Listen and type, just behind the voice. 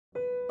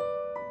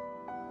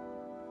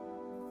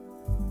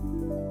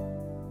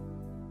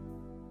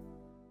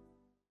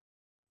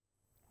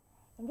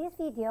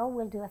this video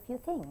we'll do a few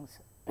things.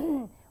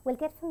 We'll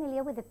get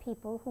familiar with the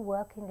people who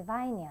work in the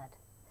vineyard.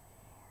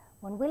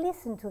 When we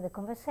listen to the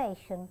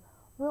conversation,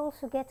 we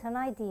also get an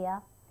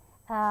idea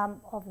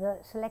of the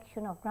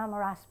selection of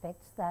grammar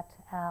aspects that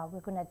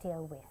we're going to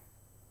deal with.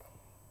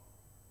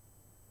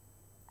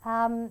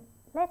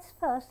 Let's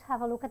first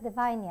have a look at the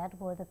vineyard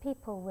where the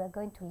people we're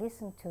going to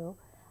listen to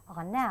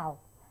are now.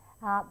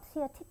 See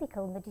a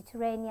typical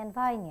Mediterranean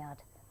vineyard.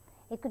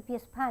 It could be a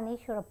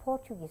Spanish or a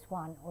Portuguese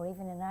one, or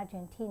even an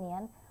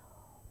Argentinian,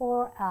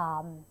 or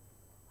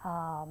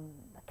a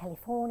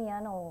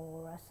Californian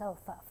or a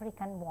South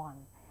African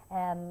one,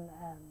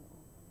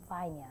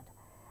 vineyard.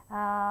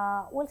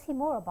 We'll see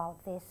more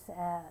about these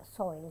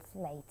soils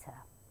later.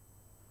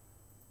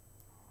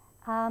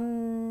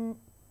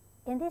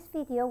 In this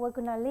video we're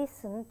going to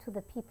listen to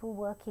the people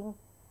working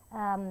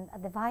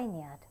at the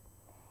vineyard.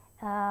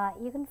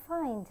 You can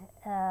find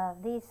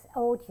this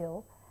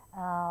audio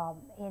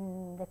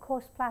in the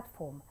course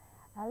platform.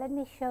 Let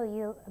me show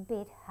you a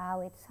bit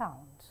how it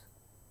sounds.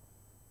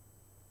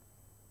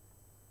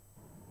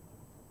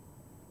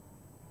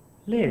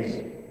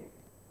 Liz,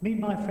 meet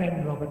my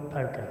friend Robert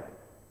Poker.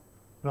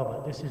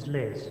 Robert, this is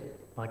Liz,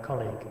 my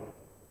colleague.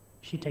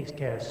 She takes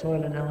care of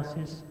soil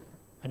analysis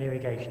and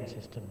irrigation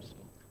systems.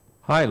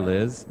 Hi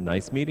Liz,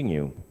 nice meeting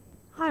you.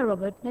 Hi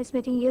Robert, nice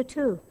meeting you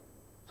too.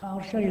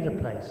 I'll show you the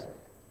place.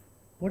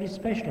 What is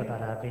special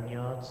about our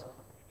vineyards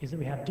is that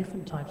we have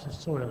different types of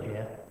soil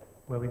here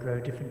where we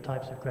grow different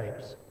types of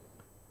grapes.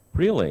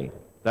 Really?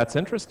 That's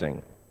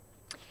interesting.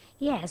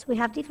 Yes, we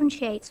have different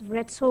shades of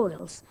red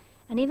soils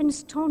and even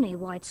stony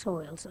white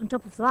soils. On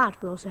top of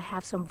that, we also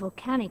have some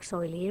volcanic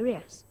soily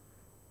areas.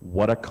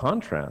 What a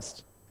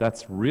contrast.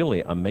 That's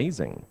really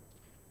amazing.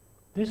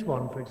 This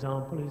one, for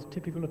example, is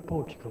typical of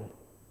Portugal.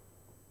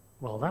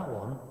 Well, that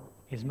one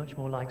is much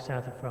more like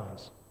south of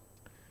France.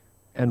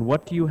 And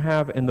what do you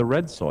have in the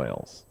red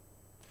soils?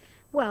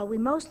 Well, we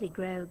mostly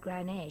grow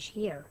Grenache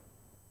here.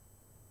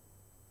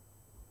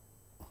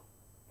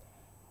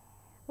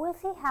 We'll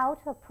see how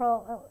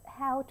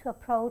to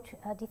approach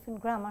different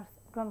grammar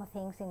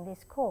things in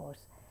this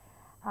course.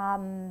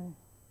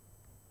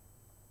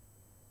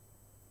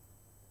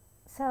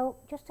 So,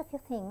 just a few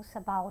things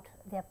about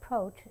the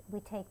approach we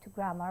take to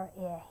grammar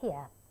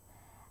here.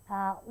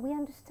 We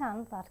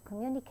understand that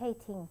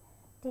communicating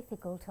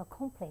difficult or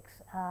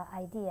complex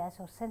ideas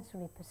or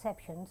sensory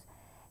perceptions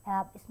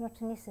is not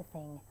an easy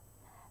thing.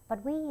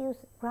 But we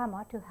use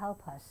grammar to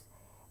help us,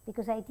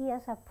 because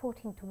ideas are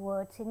put into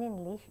words in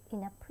English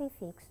in a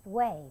prefixed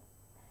way.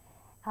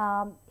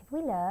 If we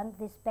learn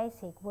this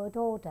basic word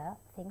order,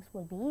 things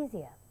will be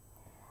easier.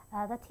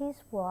 That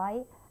is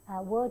why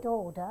word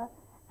order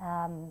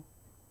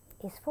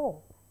is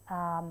for.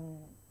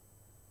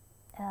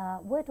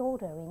 Word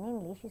order in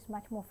English is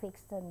much more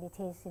fixed than it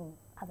is in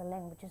other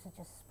languages, such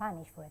as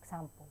Spanish, for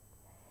example.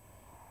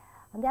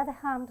 On the other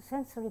hand,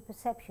 sensory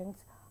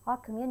perceptions are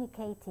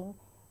communicating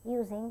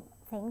using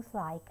things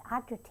like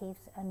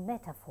adjectives and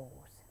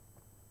metaphors.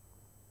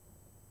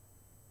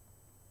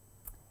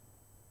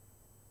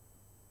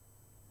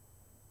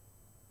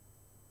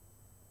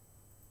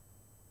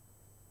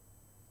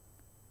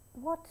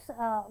 What's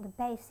the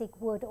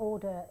basic word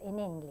order in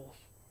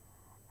English?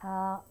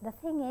 The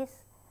thing is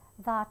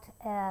that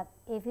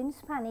if in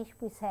Spanish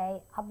we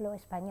say hablo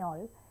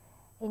español,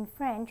 in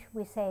French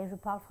we say je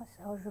parle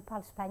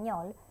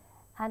español,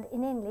 and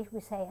in English we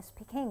say I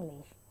speak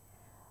English.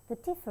 The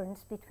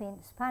difference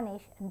between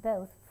Spanish and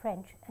both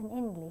French and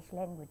English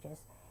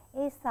languages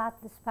is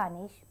that the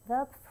Spanish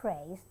verb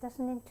phrase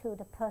doesn't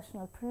include a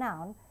personal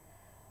pronoun,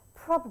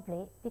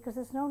 probably because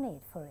there's no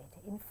need for it.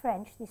 In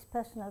French this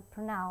personal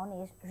pronoun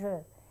is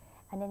je,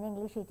 and in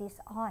English it is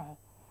I.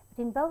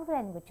 But in both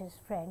languages,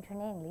 French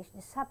and English,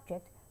 the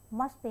subject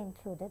must be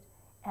included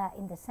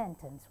in the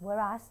sentence,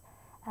 whereas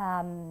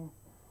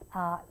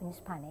in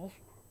Spanish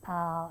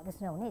there's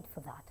no need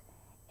for that.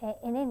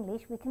 In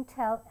English we can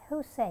tell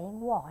who's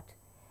saying what,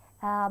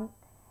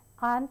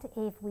 and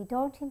if we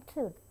don't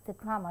include the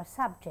grammar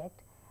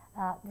subject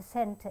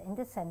in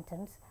the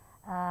sentence,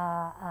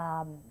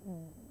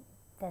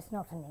 there's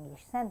not an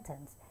English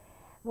sentence.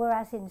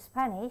 Whereas in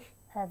Spanish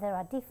there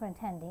are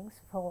different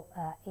endings for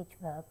each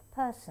verb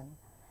person,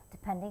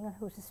 depending on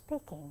who's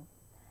speaking.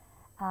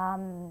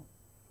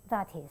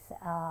 That is,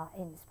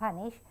 in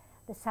Spanish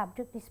the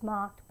subject is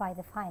marked by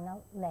the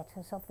final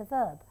letters of the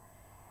verb.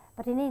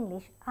 But in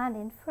English and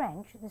in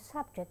French, the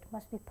subject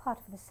must be part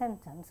of the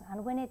sentence,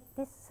 and when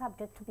this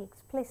subject to be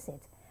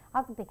explicit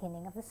at the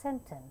beginning of the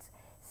sentence.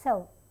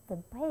 So the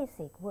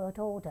basic word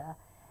order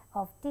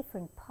of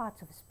different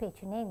parts of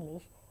speech in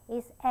English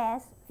is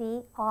S,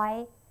 V,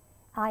 I,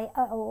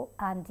 O,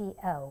 and D,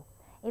 O.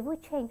 If we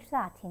change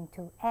that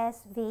into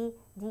S, V,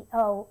 D,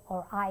 O,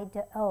 or I, D,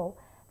 O,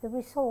 the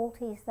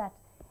result is that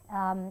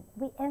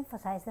we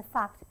emphasize the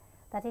fact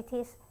that it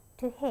is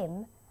to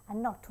him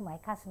and not to my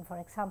cousin, for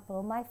example,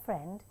 or my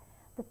friend,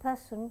 the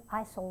person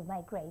I sold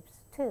my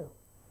grapes to.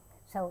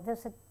 So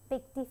there's a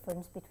big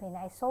difference between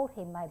I sold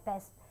him my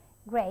best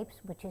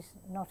grapes, which is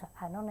not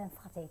a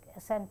non-emphatic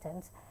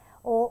sentence,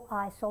 or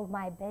I sold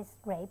my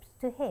best grapes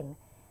to him,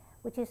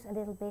 which is a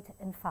little bit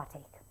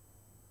emphatic.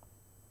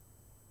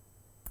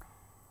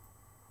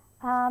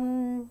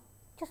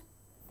 Just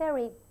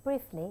very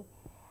briefly,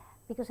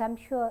 because I'm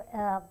sure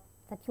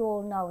that you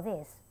all know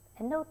this,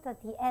 and note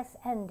that the S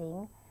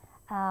ending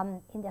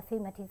in the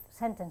affirmative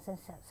sentences,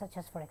 such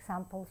as, for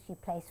example, she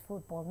plays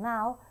football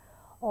now,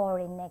 or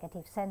in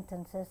negative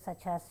sentences,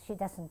 such as she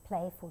doesn't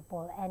play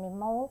football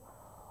anymore,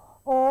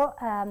 or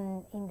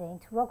in the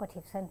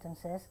interrogative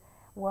sentences,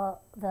 where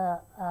the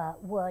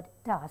word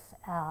does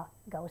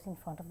goes in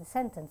front of the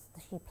sentence,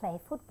 does she play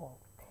football?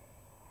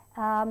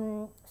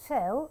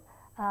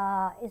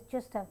 It's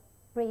just a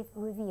brief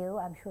review,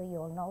 I'm sure you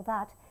all know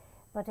that,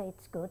 but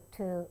it's good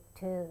to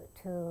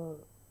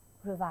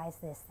revise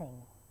this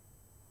thing.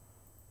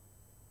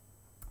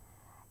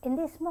 In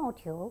this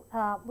module,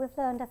 we've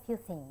learned a few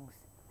things.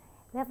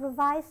 We have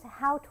revised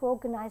how to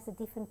organize the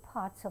different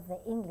parts of the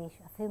English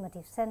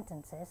affirmative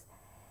sentences,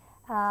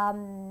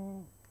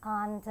 and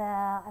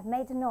I've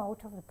made a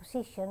note of the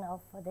position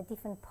of the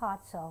different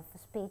parts of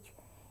speech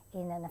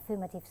in an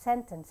affirmative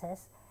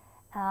sentences.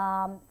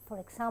 For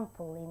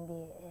example,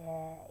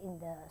 in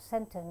the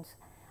sentence,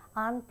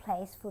 Anne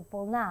plays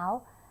football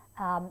now,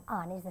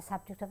 Anne is the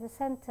subject of the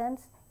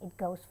sentence, it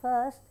goes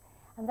first,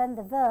 and then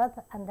the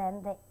verb, and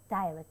then the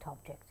direct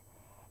object.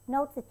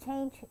 Note the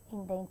change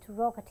in the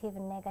interrogative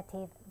and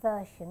negative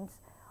versions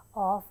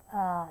of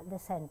the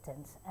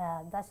sentence.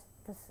 Does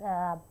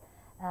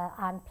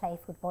Anne play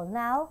football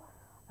now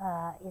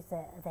is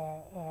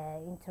the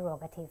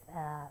interrogative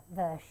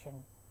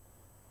version.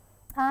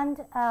 And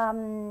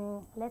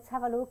let's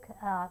have a look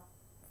at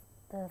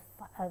the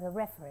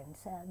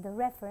reference. The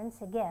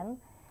reference, again,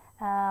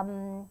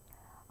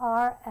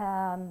 are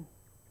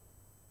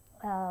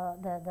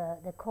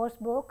the course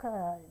book,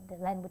 the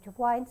Language of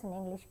Wines, an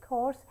English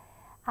course,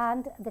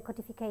 and the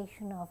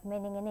codification of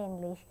meaning in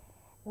English,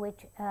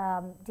 which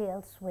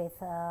deals with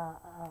how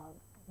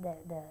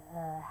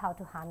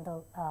to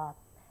handle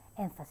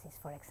emphasis,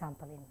 for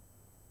example,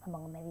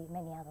 among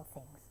many other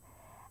things.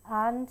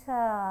 And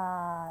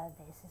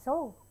this is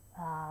all.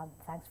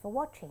 Thanks for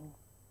watching.